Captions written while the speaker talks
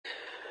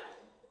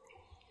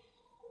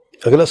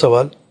اگلا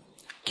سوال،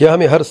 کیا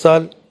ہمیں ہر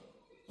سال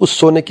اس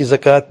سونے کی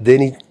زکوٰۃ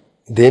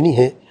دینی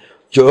ہے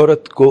جو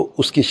عورت کو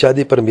اس کی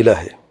شادی پر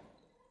ملا ہے؟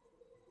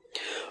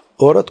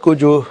 عورت کو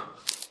جو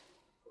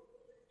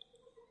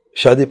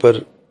شادی پر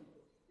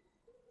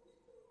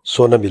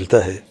سونا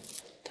ملتا ہے،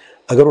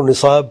 اگر وہ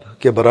نصاب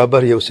کے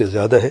برابر یا اس سے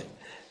زیادہ ہے،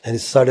 یعنی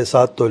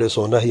 7.5 تولے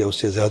سونا ہے یا اس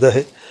سے زیادہ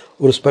ہے،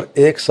 اور اس پر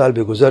 1 سال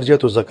بھی گزر جائے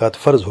تو زکوٰۃ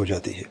فرض ہو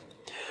جاتی ہے۔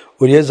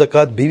 اور یہ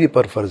زکوٰۃ بیوی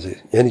پر فرض ہے،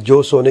 یعنی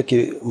جو سونے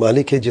کی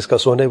مالک ہے، جس کا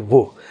سونا ہے،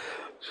 وہ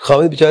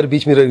خاوند بیچارے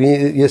بیچ میں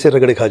یہ سے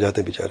رگڑے کھا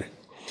جاتے ہیں بیچارے،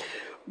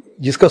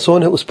 جس کا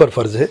سونا ہے اس پر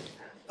فرض ہے۔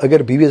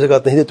 اگر بیوی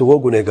زکوٰۃ نہیں دے تو وہ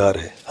گنہگار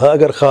ہے۔ ہاں،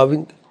 اگر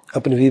خاوند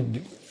اپنی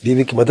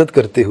بیوی کی مدد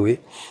کرتے ہوئے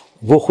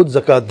وہ خود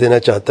زکوٰۃ دینا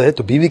چاہتا ہے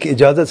تو بیوی کی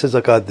اجازت سے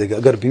زکوٰۃ دے گا۔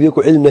 اگر بیوی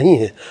کو علم نہیں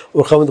ہے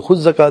اور خاوند خود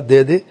زکوٰۃ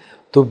دے دے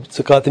تو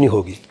زکوٰۃ نہیں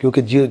ہوگی،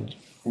 کیونکہ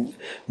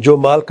جو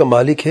مال کا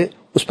مالک ہے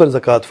اس پر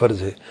زکوٰۃ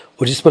فرض ہے،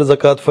 اور جس پر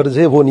زکوٰۃ فرض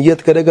ہے وہ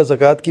نیت کرے گا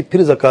زکوٰۃ کی،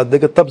 پھر زکوٰۃ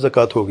دے گا، تب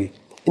زکوٰۃ ہوگی۔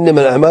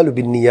 انما الاعمال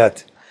بالنیات،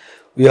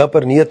 یہاں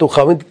پر نیت تو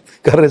خاوند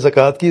کر رہے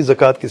زکوٰۃ کی،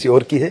 زکوٰۃ کسی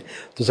اور کی ہے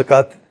تو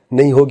زکوٰۃ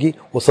نہیں ہوگی،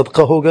 وہ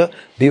صدقہ ہوگا،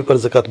 بیوی پر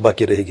زکوٰۃ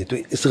باقی رہے گی۔ تو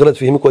اس غلط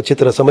فہمی کو اچھی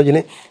طرح سمجھ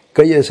لیں۔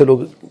 کئی ایسے لوگ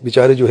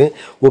بیچارے جو ہیں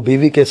وہ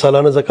بیوی کے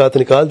سالانہ زکوٰۃ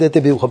نکال دیتے،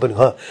 بیوی خبر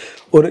ہاں،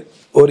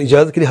 اور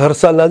اجازت کے لیے ہر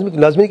سال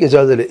لازمی کی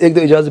اجازت لے، ایک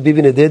دو اجازت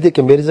بیوی نے دے دی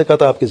کہ میری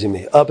زکوٰۃ آپ کے ذمہ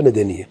ہے، آپ نے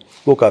دینی ہے،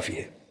 وہ کافی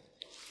ہے۔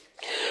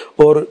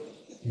 اور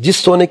جس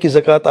سونے کی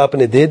زکوٰۃ آپ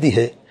نے دے دی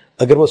ہے،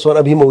 اگر وہ سونا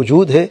ابھی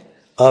موجود ہے،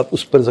 آپ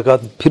اس پر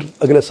زکوٰۃ پھر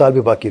اگلے سال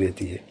بھی باقی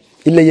رہتی ہے،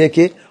 الا یہ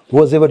کہ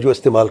وہ زیور جو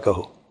استعمال کا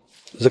ہو۔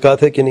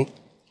 زکوٰۃ ہے کہ نہیں؟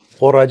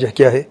 اور راجح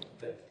کیا ہے؟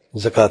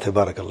 زکوٰۃ ہے۔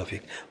 بارک اللہ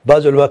فیک۔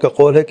 بعض علماء کا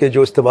قول ہے کہ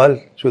جو استعمال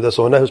شدہ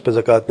سونا ہے اس پہ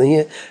زکوٰۃ نہیں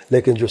ہے،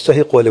 لیکن جو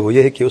صحیح قول ہے وہ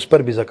یہ ہے کہ اس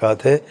پر بھی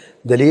زکوٰۃ ہے۔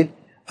 دلیل،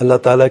 اللہ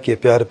تعالیٰ کے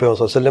پیارے پیغمبر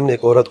صلی اللہ علیہ وسلم نے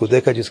ایک عورت کو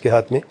دیکھا جس کے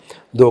ہاتھ میں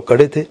 2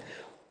 کڑے تھے،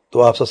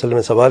 تو آپ صلی اللہ علیہ وسلم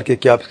نے سوال کیا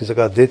کہ آپ اس کی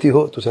زکوٰۃ دیتی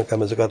ہو؟ تو اس نے کہا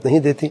میں زکوٰۃ نہیں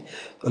دیتی۔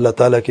 تو اللہ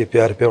تعالیٰ کے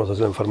پیارے پیغمبر صلی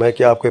اللہ علیہ وسلم نے فرمایا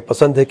کہ آپ کو یہ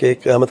پسند ہے کہ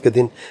قیامت کے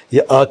دن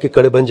یہ آگ کے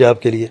کڑے بن جائے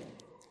آپ کے لیے؟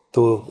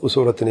 تو اس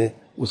عورت نے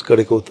اس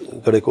کڑے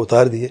کو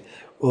اتار دیے،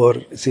 اور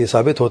اس سے یہ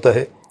ثابت ہوتا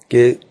ہے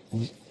کہ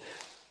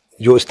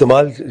جو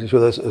استعمال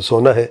شدہ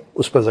سونا ہے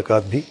اس پر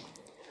زکوٰۃ بھی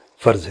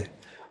فرض ہے۔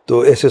 تو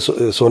ایسے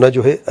سونا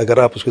جو ہے اگر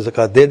آپ اس کی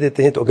زکوٰۃ دے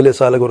دیتے ہیں تو اگلے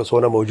سال اگر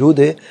سونا موجود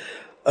ہے،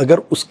 اگر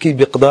اس کی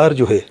مقدار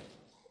جو ہے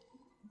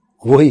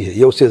وہی ہے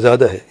یا اس سے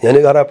زیادہ ہے، یعنی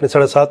اگر آپ نے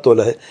 7.5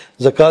 تولہ ہے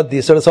زکوٰۃ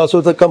دی،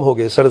 750 تک کم ہو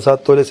گئے،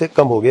 7.5 تولے سے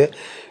کم ہو گیا،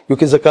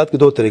 کیونکہ زکوٰۃ کے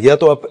 2 طریقے، یا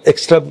تو آپ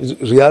ایکسٹرا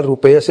ریال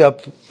روپیہ سے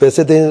آپ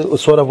پیسے دیں،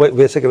 سونا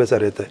ویسے کا ویسا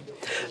رہتا ہے۔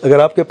 اگر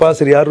آپ کے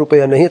پاس ریال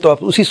روپیہ نہیں تو آپ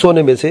اسی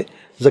سونے میں سے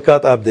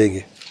زکوٰۃ آپ دیں گے،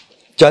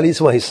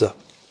 40واں حصہ۔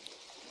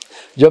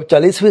 جب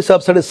 40واں حصہ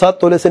آپ 7.5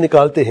 تولے سے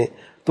نکالتے ہیں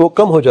تو وہ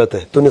کم ہو جاتا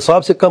ہے، تو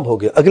نصاب سے کم ہو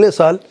گیا۔ اگلے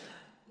سال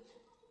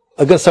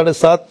اگر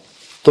 7.5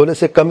 تولے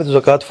سے کم ہے تو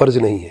زکوٰۃ فرض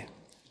نہیں ہے۔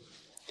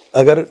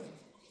 اگر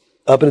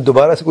آپ نے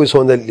دوبارہ سے کوئی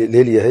سونا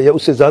لے لیا ہے یا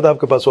اس سے زیادہ آپ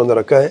کے پاس سونا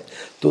رکھا ہے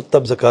تو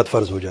تب زکوٰۃ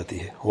فرض ہو جاتی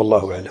ہے۔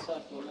 واللہ اعلم۔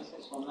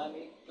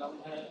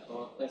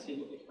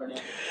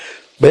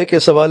 بھائی کے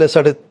سوال ہے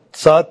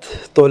 7.5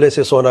 تولے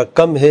سے سونا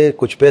کم ہے،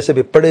 کچھ پیسے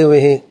بھی پڑے ہوئے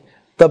ہیں،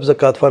 تب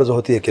زکوٰۃ فرض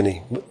ہوتی ہے کہ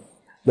نہیں؟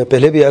 میں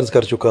پہلے بھی عرض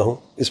کر چکا ہوں،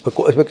 اس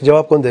پر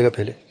جواب کون دے گا؟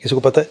 پہلے کسی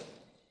کو پتہ ہے؟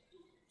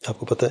 آپ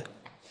کو پتہ ہے؟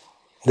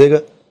 دے گا؟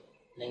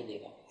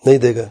 نہیں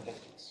دے گا۔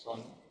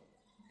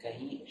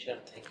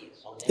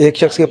 ایک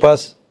شخص کے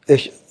پاس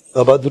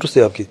بات درست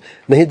ہے آپ کی،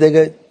 نہیں دے گا،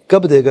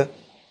 کب دے گا؟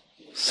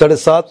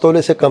 7.5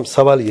 تولے سے کم،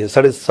 سوال یہ ہے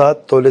 7.5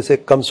 تولے سے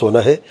کم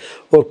سونا ہے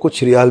اور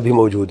کچھ ریال بھی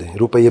موجود ہیں،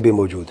 روپیے بھی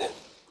موجود ہیں،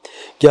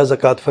 کیا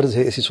زکوٰۃ فرض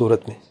ہے ایسی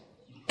صورت میں؟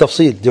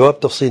 تفصیل،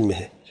 جواب تفصیل میں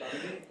ہے۔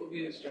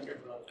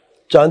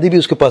 چاندی بھی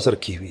اس کے پاس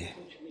رکھی ہوئی ہے،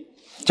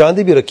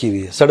 چاندی بھی رکھی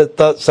ہوئی ہے،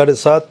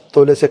 7.5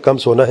 تولے سے کم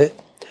سونا ہے،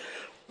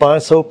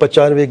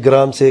 595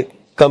 گرام سے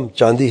کم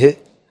چاندی ہے،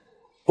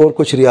 اور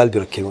کچھ ریال بھی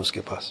رکھے ہوئے اس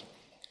کے پاس،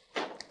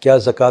 کیا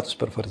زکوٰۃ اس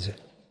پر فرض ہے؟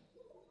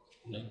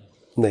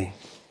 نہیں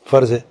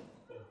فرض ہے۔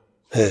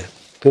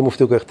 پھر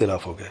مفتی کو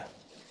اختلاف ہو گیا۔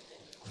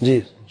 جی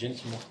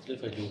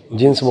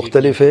جنس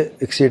مختلف ہے،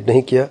 ایکسیڈ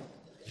نہیں کیا،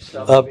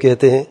 آپ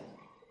کہتے ہیں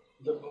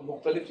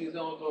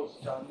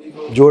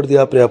جوڑ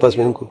دیا آپ نے آپس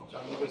میں ان کو،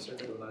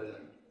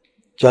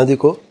 چاندی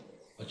کو،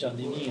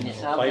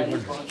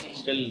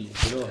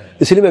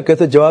 اس لیے میں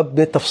کہتا ہوں جواب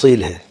میں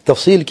تفصیل ہے۔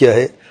 تفصیل کیا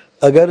ہے؟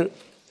 اگر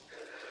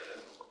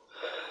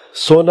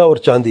سونا اور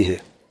چاندی ہے،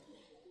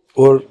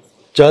 اور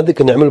چاندی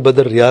کا نعم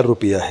البدر ریال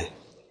روپیہ ہے،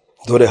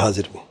 دور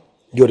حاضر میں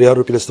جو ریال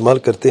روپیہ استعمال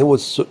کرتے ہیں وہ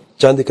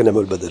چاندی کا نعم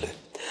البدل ہے،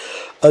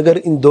 اگر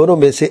ان دونوں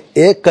میں سے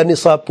ایک کا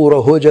نصاب پورا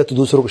ہو جائے تو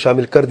دوسروں کو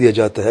شامل کر دیا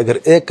جاتا ہے، اگر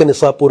ایک کا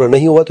نصاب پورا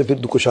نہیں ہوا تو پھر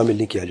دو کو شامل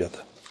نہیں کیا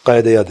جاتا۔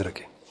 قاعدہ یاد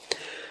رکھیں،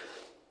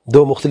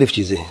 2 مختلف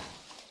چیزیں ہیں،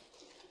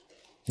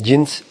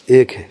 جنس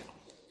ایک ہے،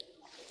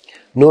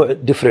 نوع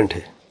ڈیفرنٹ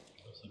ہے۔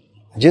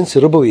 جنس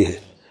ربوی ہے،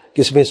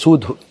 کس میں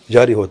سود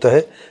جاری ہوتا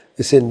ہے،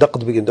 اسے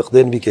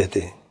نقدین بھی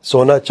کہتے ہیں،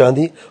 سونا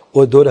چاندی،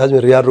 اور دور حاضر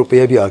میں ریال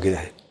روپیہ بھی آ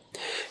گیا ہے۔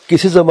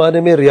 کسی زمانے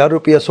میں ریال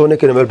روپیہ سونے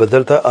کے نعم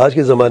بدل تھا، آج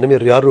کے زمانے میں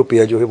ریال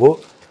روپیہ جو ہے وہ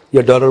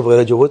یا ڈالر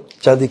وغیرہ جو وہ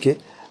چاندی کے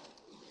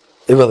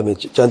عوض میں،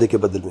 چاندی کے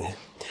بدل میں ہے۔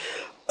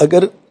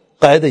 اگر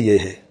قاعدہ یہ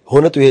ہے،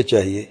 ہونا تو یہ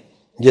چاہیے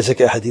جیسے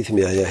کہ حدیث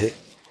میں آیا ہے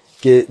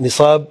کہ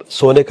نصاب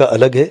سونے کا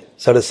الگ ہے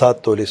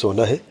 7.5 تولے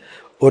سونا ہے،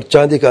 اور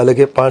چاندی کا الگ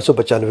ہے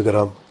 595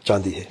 گرام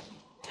چاندی ہے۔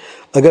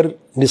 اگر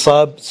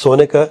نصاب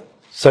سونے کا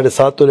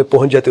 7.5 تولے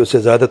پہنچ جاتے اس سے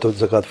زیادہ تو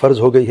زکوٰۃ فرض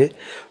ہو گئی ہے،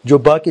 جو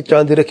باقی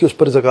چاندی رکھی اس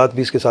پر زکوٰۃ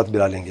بھی اس کے ساتھ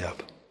ملا لیں گے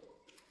آپ،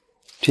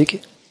 ٹھیک ہے۔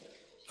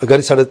 اگر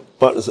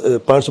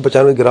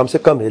 595 گرام سے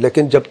کم ہے،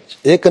 لیکن جب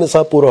ایک کا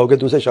نصاب پورا ہو گیا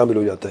دوسرے شامل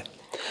ہو جاتا ہے۔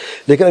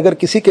 لیکن اگر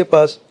کسی کے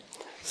پاس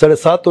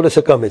 7.5 تولے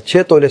سے کم ہے،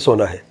 6 تولے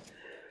سونا ہے،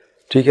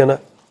 ٹھیک ہے نا،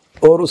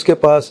 اور اس کے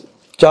پاس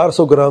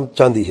 400 گرام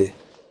چاندی ہے،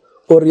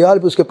 اور ریال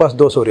بھی اس کے پاس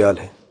 200 ریال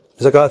ہے،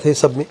 زکوٰۃ ہے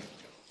سب میں؟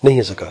 نہیں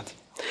ہے زکوٰۃ۔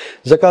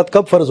 زکوٰۃ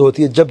کب فرض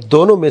ہوتی ہے؟ جب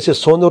دونوں میں سے،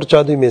 سونے اور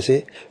چاندی میں سے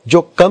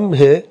جو کم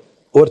ہے،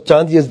 اور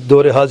چاندی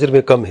دور حاضر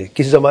میں کم ہے،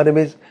 کسی زمانے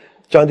میں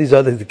چاندی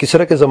زیادہ تھی،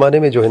 کسرا کے زمانے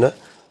میں جو ہے نا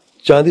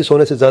چاندی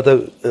سونے سے زیادہ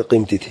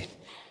قیمتی تھی،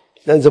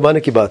 یعنی زمانے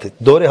کی بات ہے،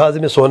 دور حاضر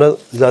میں سونا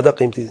زیادہ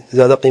قیمتی،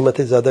 زیادہ قیمت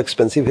ہے، زیادہ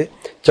ایکسپینسو ہے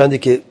چاندی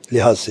کے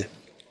لحاظ سے۔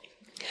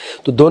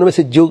 تو دونوں میں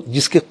سے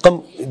جس کی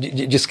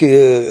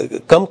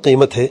کم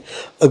قیمت ہے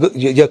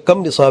یا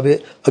کم نصاب ہے،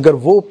 اگر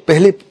وہ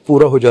پہلے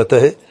پورا ہو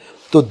جاتا ہے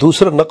تو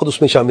دوسرا نقد اس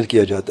میں شامل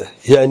کیا جاتا ہے۔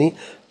 یعنی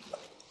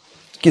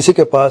کسی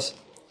کے پاس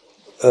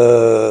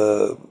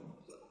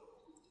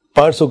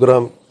 500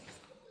 گرام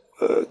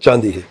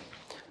چاندی ہے،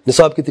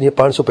 نصاب کتنی ہے؟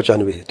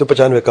 595 ہے، تو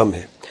 95 کم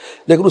ہے،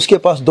 لیکن اس کے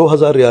پاس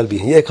 2000 ریال بھی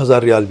ہے یا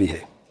 1000 ریال بھی ہے،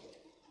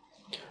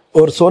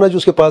 اور سونا جو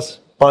اس کے پاس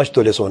 5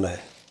 تولے سونا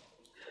ہے۔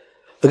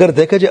 اگر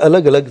دیکھا جائے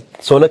الگ الگ،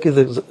 سونا کی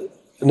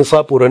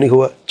نصاب پورا نہیں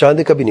ہوا،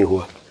 چاندی کا بھی نہیں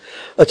ہوا،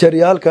 اچھا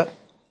ریال کا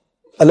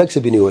الگ سے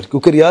بھی نہیں ہوا،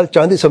 کیونکہ ریال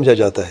چاندی سمجھا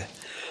جاتا ہے،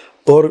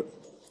 اور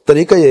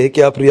طریقہ یہ ہے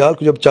کہ آپ ریال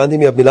کو جب چاندی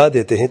میں اب ملا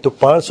دیتے ہیں تو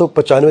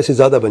 595 سے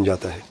زیادہ بن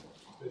جاتا ہے۔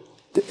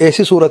 تو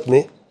ایسی صورت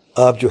میں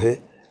آپ جو ہے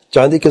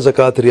چاندی کے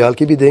زکوٰۃ ریال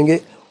کی بھی دیں گے،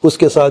 اس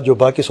کے ساتھ جو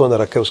باقی سونا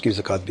رکھا ہے اس کی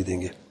زکوٰۃ بھی دیں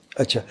گے۔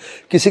 اچھا،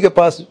 کسی کے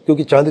پاس،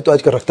 کیونکہ چاندی تو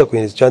آج کل رکھتا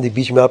کوئی نہیں، چاندی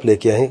بیچ میں آپ لے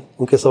کے آئے ہیں،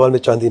 ان کے سوال میں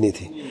چاندی نہیں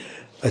تھی،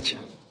 اچھا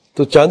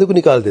تو چاندی کو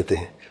نکال دیتے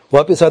ہیں،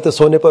 واپس آتے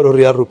سونے پر اور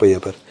ریال روپیے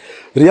پر۔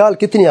 ریال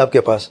کتنی آپ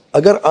کے پاس؟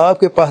 اگر آپ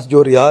کے پاس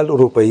جو ریال اور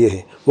روپیے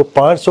ہیں وہ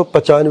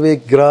 595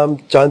 گرام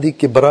چاندی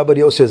کے برابر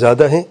یا اس سے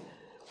زیادہ ہیں،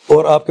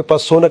 اور آپ کے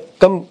پاس سونا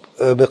کم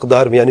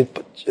مقدار میں، یعنی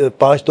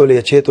 5 تولے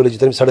یا 6 تولے،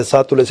 جتنے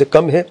 7.5 تولے سے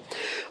کم ہے،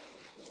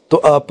 تو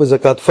آپ پر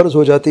زکوٰۃ فرض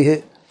ہو جاتی ہے۔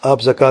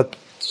 آپ زکوٰۃ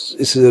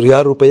اس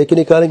ریال روپیے کی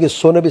نکالیں گے،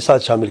 سونا بھی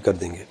ساتھ شامل کر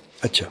دیں گے۔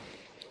 اچھا،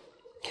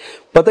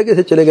 پتہ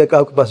کیسے چلے گا کہ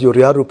آپ کے پاس جو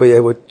ریال روپیہ ہے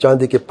وہ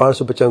چاندی کے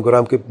 595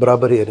 گرام کے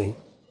برابر ہے یا نہیں؟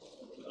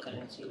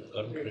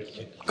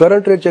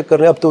 کرنٹ ریٹ چیک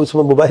کرنے، اب تو اس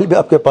میں موبائل بھی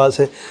آپ کے پاس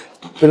ہے۔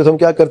 پہلے تو ہم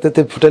کیا کرتے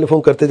تھے، ٹیلی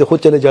فون کرتے تھے، خود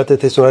چلے جاتے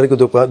تھے سوناری کی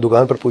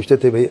دکان پر، پوچھتے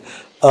تھے بھئی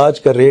آج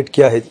کا ریٹ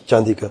کیا ہے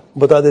چاندی کا،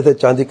 بتا دیتے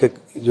چاندی کا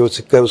جو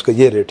سکہ ہے اس کا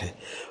یہ ریٹ ہے،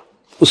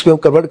 اس میں ہم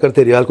کنورٹ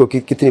کرتے ریال کو کہ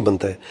کتنی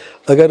بنتا ہے۔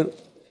 اگر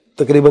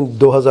تقریباً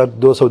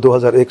 2200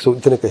 2100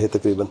 اتنے کا ہے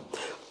تقریباً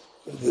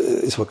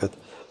اس وقت،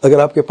 اگر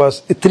آپ کے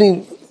پاس اتنی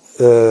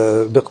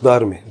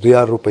مقدار میں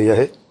ریال روپیہ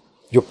ہے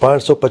جو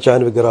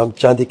 595 گرام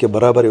چاندی کے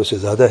برابر ہے، اس سے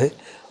زیادہ ہے،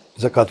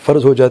 زکوٰۃ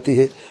فرض ہو جاتی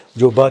ہے۔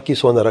 جو باقی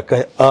سونا رکھا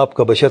ہے آپ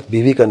کا بشرط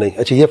بیوی کا نہیں۔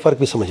 اچھا، یہ فرق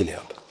بھی سمجھ لیں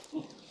آپ،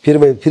 پھر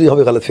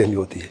ہمیں غلط فہمی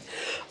ہوتی ہے۔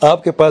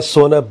 آپ کے پاس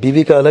سونا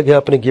بیوی کا الگ ہے،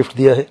 آپ نے گفٹ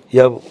دیا ہے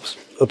یا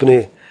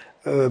اپنے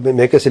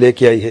میکے سے لے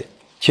کے آئی ہے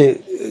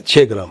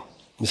 6 گرام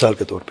مثال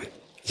کے طور پہ،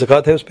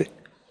 زکوٰۃ ہے اس پہ؟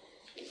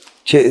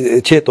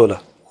 6 تولہ،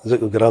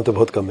 گرام تو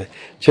بہت کم ہے،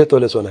 6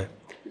 تولے سونا ہے،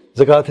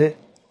 زکوٰۃ ہے؟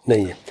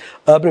 نہیں ہے۔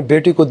 آپ نے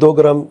بیٹی کو 2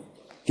 گرام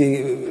کی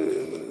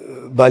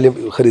بالیں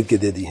خرید کے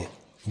دے دی ہیں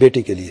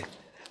بیٹی کے لیے،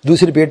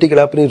 دوسری بیٹی کے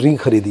لیے آپ نے رنگ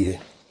خریدی ہے۔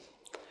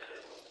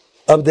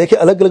 اب دیکھیں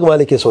الگ الگ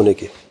مالک ہیں سونے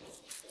کے،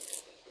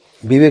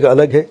 بیوی کا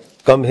الگ ہے،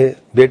 کم ہے،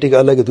 بیٹی کا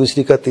الگ ہے،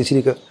 دوسری کا،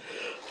 تیسری کا،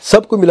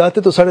 سب کو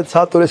ملاتے تو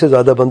 7.5 تولے سے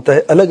زیادہ بنتا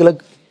ہے، الگ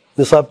الگ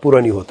نصاب پورا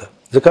نہیں ہوتا،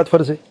 زکوٰۃ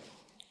فرض ہے۔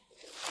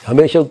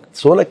 ہمیشہ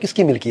سونا کس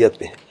کی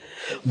ملکیت میں ہے؟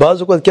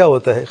 بعض اوقات کیا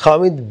ہوتا ہے،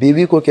 خاوند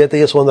بیوی کو کہتے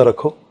ہیں یہ سونا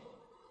رکھو،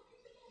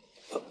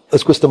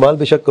 اس کو استعمال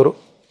بے شک کرو،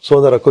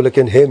 سونا رکھو،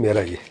 لیکن ہے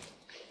میرا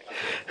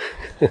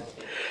یہ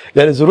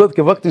یعنی ضرورت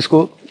کے وقت اس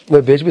کو میں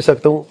بیچ بھی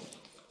سکتا ہوں،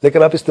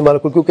 لیکن آپ استعمال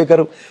کرو، کیونکہ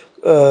اگر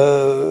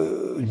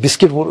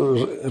بسکٹ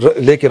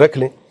لے کے رکھ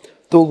لیں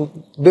تو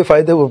بے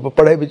فائدہ، وہ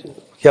پڑھے بھی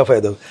کیا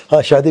فائدہ ہو۔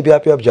 ہاں، شادی بیاہ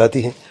پہ آپ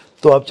جاتی ہیں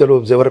تو آپ چلو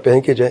زیور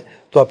پہن کے جائیں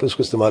تو آپ اس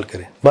کو استعمال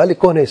کریں۔ مالک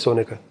کون ہے اس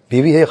سونے کا؟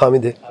 بیوی ہے،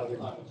 خاوند ہے؟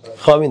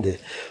 خاوند ہے۔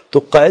 تو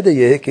قاعدہ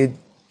یہ ہے کہ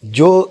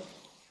جو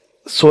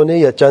سونے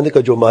یا چاندی کا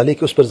جو مالک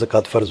ہے اس پر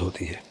زکوٰۃ فرض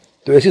ہوتی ہے۔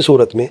 تو ایسی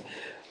صورت میں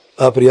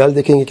آپ ریال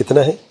دیکھیں گے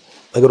کتنا ہے،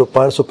 اگر وہ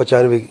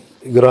 595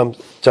 گرام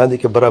چاندی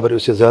کے برابر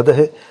اس سے زیادہ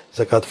ہے،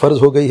 زکوٰۃ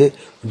فرض ہو گئی ہے۔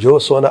 جو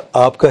سونا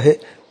آپ کا ہے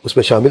اس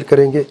میں شامل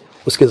کریں گے،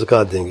 اس کے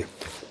زکوٰۃ دیں گے۔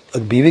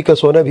 اگر بیوی کا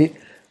سونا بھی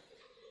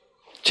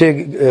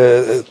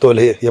 6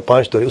 تولے یا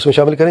 5 تولے، اس میں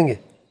شامل کریں گے؟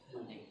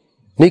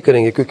 نہیں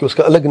کریں گے، کیونکہ اس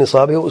کا الگ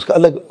نصاب ہے، اس کا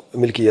الگ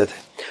ملکیت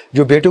ہے۔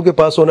 جو بیٹوں کے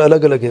پاس سونا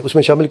الگ الگ ہے، اس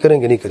میں شامل کریں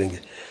گے؟ نہیں کریں گے۔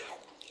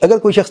 اگر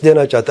کوئی شخص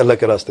دینا چاہتا ہے اللہ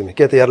کے راستے میں،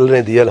 کہتے ہیں یار اللہ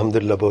نے دیا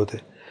الحمدللہ بہت ہے،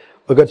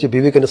 اگرچہ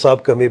بیوی کا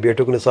نصاب کم ہے،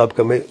 بیٹوں کا نصاب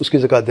کم ہے، اس کی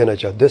زکوٰۃ دینا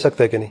چاہتا، دے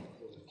سکتا ہے کہ نہیں؟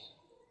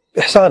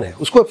 احسان ہے،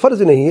 اس کو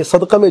فرض نہیں ہے،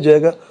 صدقہ میں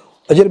جائے گا،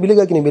 اجر ملے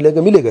گا کہ نہیں ملے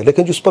گا؟ ملے گا،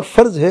 لیکن جس پر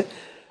فرض ہے،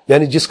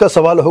 یعنی جس کا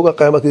سوال ہوگا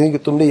قیامت کے دن کہ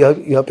تم نے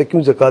یہاں پہ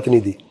کیوں زکوٰۃ نہیں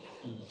دی،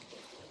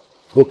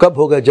 وہ کب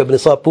ہوگا؟ جب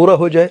نصاب پورا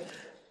ہو جائے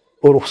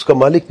اور اس کا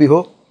مالک بھی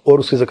ہو اور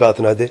اس کی زکوٰۃ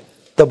نہ دے،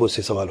 تب اس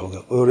سے سوال ہوگا۔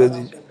 اور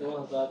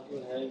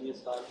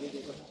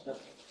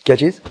کیا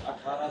چیز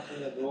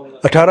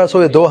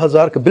 1800 یا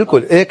 2000 کا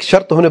بالکل ایک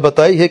شرط انہوں نے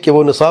بتائی ہے کہ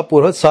وہ نصاب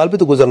پورا ہو، سال بھی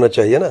تو گزرنا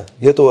چاہیے نا،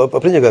 یہ تو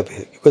اپنی جگہ پہ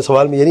ہے، کوئی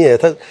سوال میں یہ نہیں آیا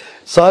تھا،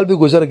 سال بھی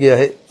گزر گیا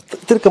ہے۔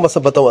 تر کا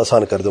مسئلہ بتاؤں،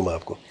 آسان کر دوں میں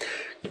آپ کو،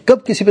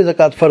 کب کسی پہ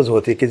زکوٰۃ فرض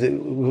ہوتی ہے کہ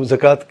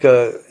زکوٰۃ کا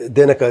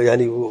دینے کا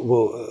یعنی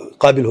وہ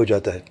قابل ہو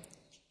جاتا ہے؟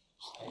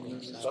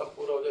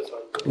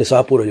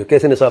 نصاب پورا ہو جائے۔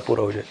 کیسے نصاب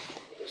پورا ہو جائے؟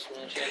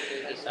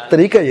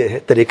 طریقہ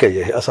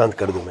یہ ہے، آسان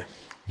کر دوں میں،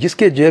 جس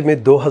کے جیب میں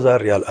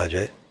 2000 ریال آ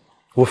جائے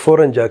وہ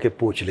فوراً جا کے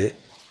پوچھ لے،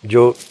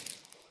 جو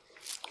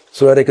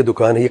سنارے کی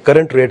دکان ہے، یہ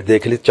کرنٹ ریٹ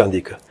دیکھ لے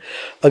چاندی کا،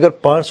 اگر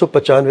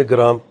 595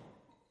 گرام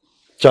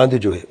چاندی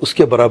جو ہے اس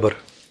کے برابر،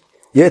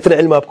 یہ اتنا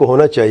علم آپ کو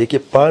ہونا چاہیے کہ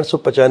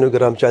 595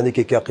 گرام چاندی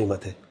کی کیا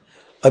قیمت ہے،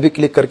 ابھی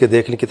کلک کر کے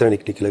دیکھ لیں کتنا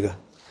نکلے گا،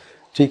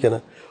 ٹھیک ہے نا؟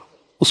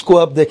 اس کو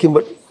آپ دیکھیں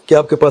کہ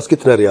آپ کے پاس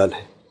کتنا ریال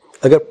ہے،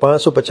 اگر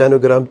 595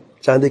 گرام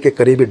چاندی کے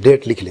قریبی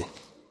ڈیٹ لکھ لیں،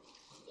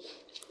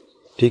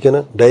 ٹھیک ہے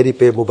نا، ڈائری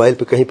پہ، موبائل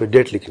پہ، کہیں پہ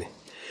ڈیٹ لکھ لیں،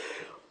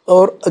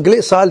 اور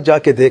اگلے سال جا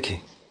کے دیکھیں،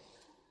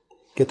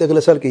 کہتے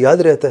اگلے سال کی یاد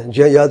رہتا ہے؟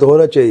 جی ہاں، یاد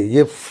ہونا چاہیے،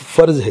 یہ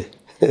فرض ہے۔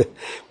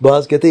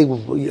 بعض کہتے ہیں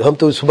ہم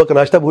تو صبح کا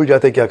ناشتہ بھول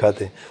جاتے ہیں کیا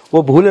کھاتے ہیں،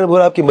 وہ بھولے نہ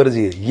بھولے آپ کی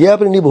مرضی ہے، یہ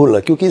آپ نے نہیں بھولنا،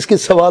 کیونکہ اس کی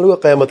سوال ہوا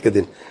قیامت کے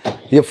دن،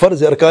 یہ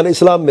فرض ہے، ارکان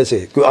اسلام میں سے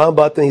ہے، کوئی عام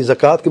بات نہیں۔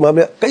 زکوٰۃ کے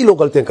معاملے کئی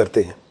لوگ غلطیاں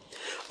کرتے ہیں،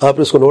 آپ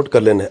نے اس کو نوٹ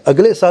کر لینا ہے،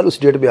 اگلے سال اس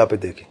ڈیٹ پہ آپ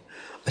دیکھیں۔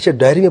 اچھا،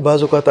 ڈائری میں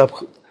بعض اوقات آپ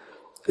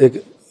ایک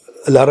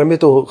الارم میں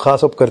تو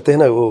خاص آپ کرتے ہیں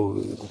نا،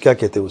 وہ کیا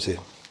کہتے ہیں اسے،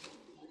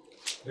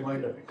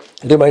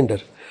 ریمائنڈر،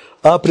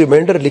 آپ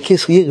ریمائنڈر لکھیں،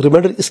 یہ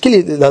ریمائنڈر اس کے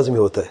لیے لازمی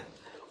ہوتا ہے،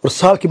 اور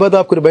سال کے بعد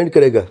آپ کو ریمائنڈ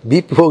کرے گا،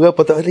 بیپ ہوگا،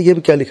 پتہ ہے یہ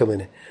بھی کیا لکھا میں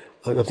نے،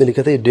 آپ نے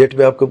لکھا تھا یہ ڈیٹ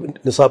میں آپ کو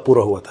نصاب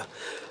پورا ہوا تھا،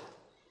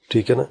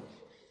 ٹھیک ہے نا؟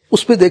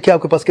 اس پہ دیکھیں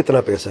آپ کے پاس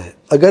کتنا پیسہ ہے،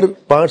 اگر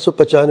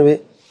 595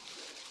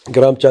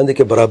 گرام چاندی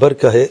کے برابر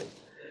کا ہے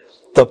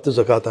تب تو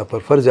زکوٰۃ آپ پر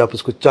فرض ہے، آپ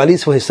اس کو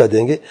 40واں حصہ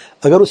دیں گے،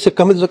 اگر اس سے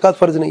کم ہے تو زکوٰۃ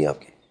فرض نہیں ہے آپ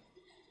کی۔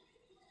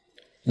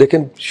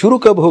 لیکن شروع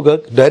کب ہوگا؟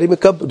 ڈائری میں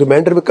کب،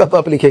 ریمائنڈر میں کب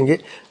آپ لکھیں گے؟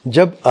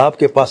 جب آپ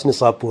کے پاس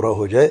نصاب پورا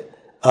ہو جائے،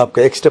 آپ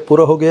کا ایک سٹیپ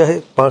پورا ہو گیا ہے،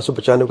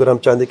 595 گرام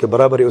چاندی کے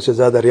برابر ہے، اس سے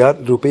زیادہ ریال،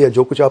 روپیہ،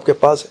 جو کچھ آپ کے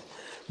پاس ہے،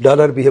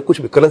 ڈالر بھی ہے،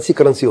 کچھ بھی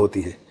کرنسی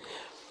ہوتی ہے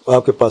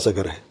آپ کے پاس،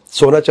 اگر ہے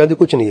سونا چاندی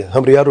کچھ نہیں ہے،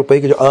 ہم ریال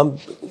روپے کی جو عام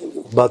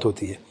بات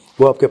ہوتی ہے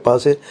وہ آپ کے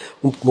پاس ہے،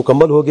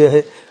 مکمل ہو گیا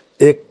ہے،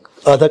 ایک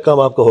آدھا کام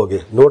آپ کا ہو گیا،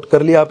 نوٹ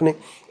کر لیا آپ نے۔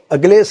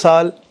 اگلے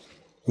سال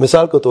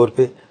مثال کے طور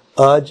پہ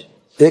آج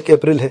 1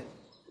 اپریل ہے،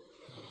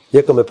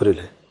 1 اپریل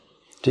ہے،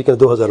 ٹھیک ہے،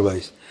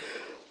 2022،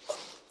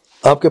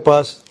 آپ کے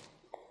پاس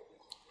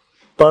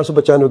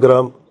 595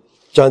 گرام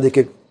چاندی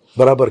کے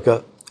برابر کا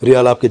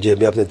ریال آپ کے جیب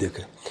میں، آپ نے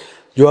دیکھا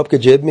جو آپ کے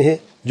جیب میں ہے،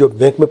 جو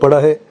بینک میں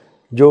پڑا ہے،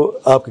 جو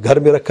آپ کے گھر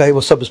میں رکھا ہے،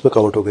 وہ سب اس میں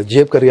کاؤنٹ ہوگا،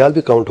 جیب کا ریال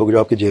بھی کاؤنٹ ہوگا جو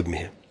آپ کے جیب میں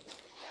ہے۔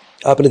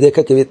 آپ نے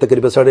دیکھا کہ یہ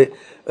تقریباً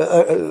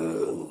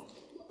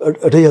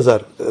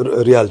 2500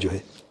 ریال جو ہے،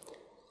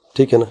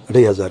 ٹھیک ہے نا،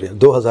 2500 ریال،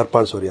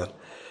 2500 ریال،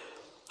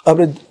 آپ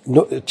نے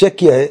چیک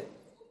کیا ہے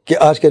کہ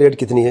آج کا ریٹ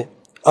کتنی ہے،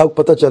 آپ کو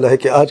پتہ چلا ہے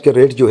کہ آج کا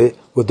ریٹ جو ہے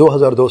وہ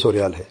 2200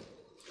 ریال ہے،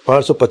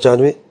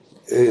 595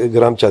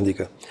 گرام چاندی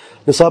کا،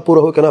 نصاب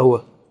پورا ہوا کہ نہ ہوا؟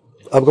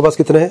 آپ کے پاس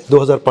کتنا ہے؟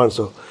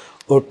 2500،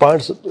 اور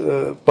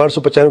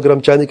 595 گرام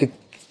چاندی کی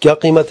کیا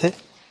قیمت ہے؟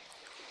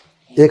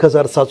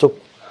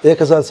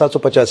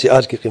 1785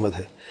 آج کی قیمت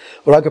ہے،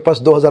 اور آپ کے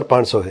پاس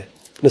 2500 ہے،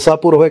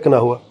 نصاب پورا ہوا کہ نہ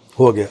ہوا؟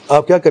 ہو گیا۔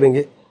 آپ کیا کریں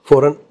گے؟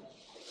 فوراً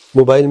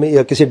موبائل میں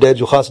یا کسی ڈائر،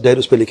 جو خاص ڈائر،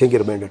 اس پہ لکھیں گے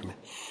ریمائنڈر میں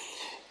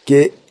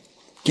کہ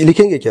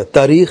لکھیں گے کیا،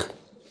 تاریخ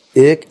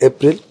 1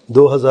 اپریل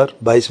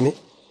 2022 میں،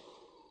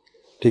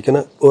 ٹھیک ہے نا،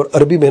 اور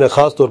عربی مہینہ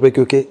خاص طور پہ،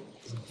 کیونکہ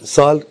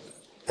سال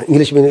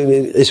انگلش میں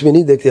اس میں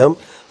نہیں دیکھتے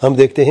ہم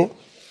دیکھتے ہیں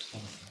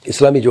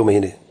اسلامی جو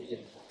مہینے،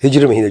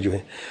 ہجری مہینے جو ہیں۔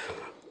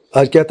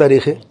 آج کیا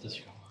تاریخ ہے؟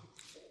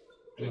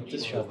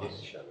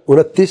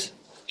 29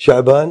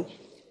 شعبان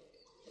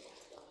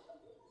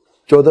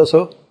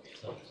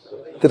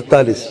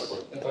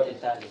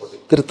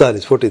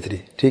 1443،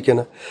 ٹھیک ہے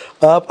نا؟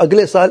 آپ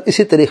اگلے سال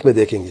اسی تاریخ میں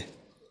دیکھیں گے،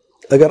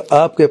 اگر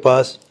آپ کے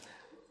پاس،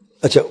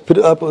 اچھا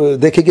پھر آپ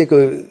دیکھیں گے کہ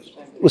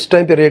اس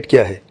ٹائم پہ ریٹ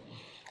کیا ہے،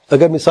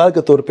 اگر مثال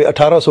کے طور پہ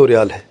 1800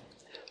 ریال ہے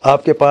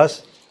آپ کے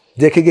پاس،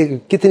 دیکھیں گے کہ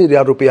کتنی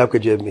ریال روپے آپ کے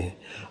جیب میں ہے،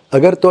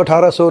 اگر تو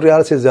 1800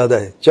 ریال سے زیادہ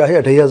ہے، چاہے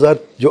 2500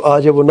 جو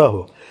آج ہے وہ نہ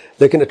ہو،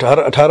 لیکن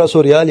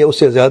 1800 ریال یا اس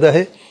سے زیادہ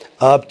ہے،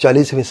 آپ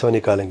 40واں حصہ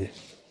نکالیں گے،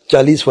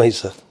 40واں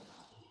حصہ،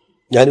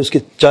 یعنی اس کے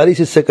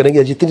 40 حصے کریں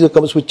گے، جتنی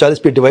رقم اس کو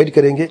 40 پہ ڈیوائڈ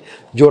کریں گے،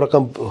 جو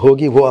رقم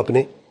ہوگی وہ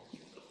اپنے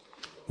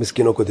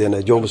مسکینوں کو دینا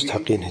ہے جو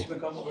مستحقین ہیں۔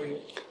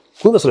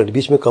 کوئی مسئلہ نہیں،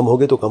 بیچ میں کم ہو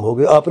گئے تو کم ہو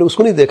گئے، آپ نے اس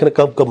کو نہیں دیکھنا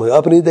کم ہو گیا،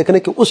 آپ نے یہ دیکھنا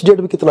کہ اس ڈیٹ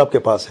میں کتنا آپ کے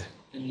پاس ہے،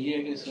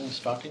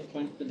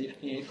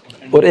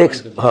 اور ایک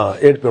ہاں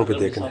 8 پوائنٹ پہ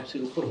دیکھنا ہے،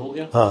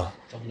 ہاں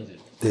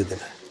دے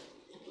دینا ہے۔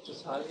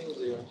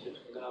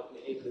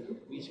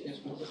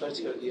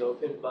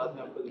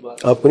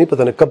 آپ کو نہیں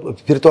پتہ نا کب،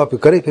 پھر تو آپ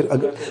کریں، پھر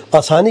اگر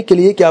آسانی کے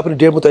لیے کہ آپ نے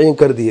ڈیٹ متعین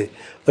کر دیے،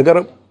 اگر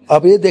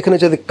آپ یہ دیکھنا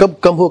چاہتے کب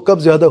کم ہو کب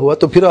زیادہ ہوا،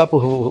 تو پھر آپ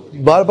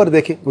بار بار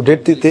دیکھیں، وہ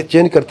ڈیٹ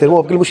چینج کرتے رہو،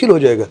 آپ کے لیے مشکل ہو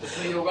جائے گا۔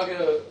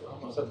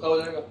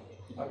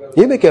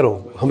 یہ میں کہہ رہا ہوں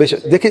ہمیشہ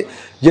دیکھیں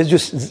یہ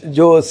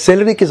جو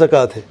سیلری کی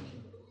زکوٰۃ ہے،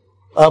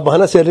 آپ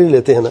ماہانہ سیلری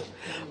لیتے ہیں نا،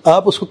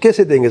 آپ اس کو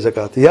کیسے دیں گے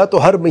زکوٰۃ؟ یا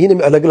تو ہر مہینے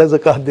میں الگ الگ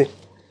زکوٰۃ دیں،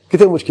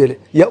 کتنے مشکل ہے،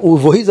 یا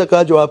وہی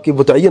زکوٰۃ جو آپ کی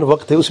متعین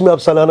وقت ہے اس میں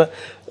آپ سالانہ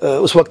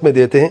اس وقت میں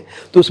دیتے ہیں،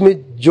 تو اس میں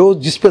جو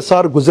جس پہ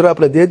سال گزرا آپ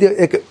نے دے دیا،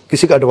 ایک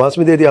کسی کا ایڈوانس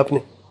میں دے دیا آپ نے۔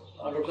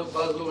 بعض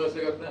لوگ ایسے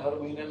کرتے ہیں ہر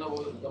مہینے نا وہ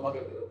جمع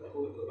کرتے رہتے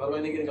ہیں، ہر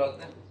مہینے کی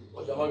نکالتے ہیں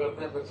اور جمع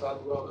کرتے ہیں، پھر سال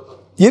پورا ہوتا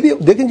ہے۔ یہ بھی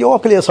دیکھیں جو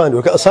آپ کے لیے آسان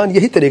ہوگا، آسان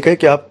یہی طریقہ ہے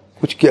کہ آپ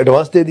کچھ کی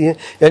ایڈوانس دے دیے،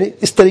 یعنی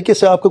اس طریقے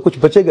سے آپ کو کچھ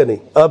بچے گا نہیں،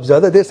 آپ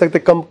زیادہ دے سکتے،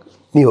 کم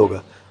نہیں ہوگا،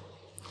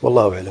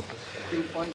 واللہ اعلم۔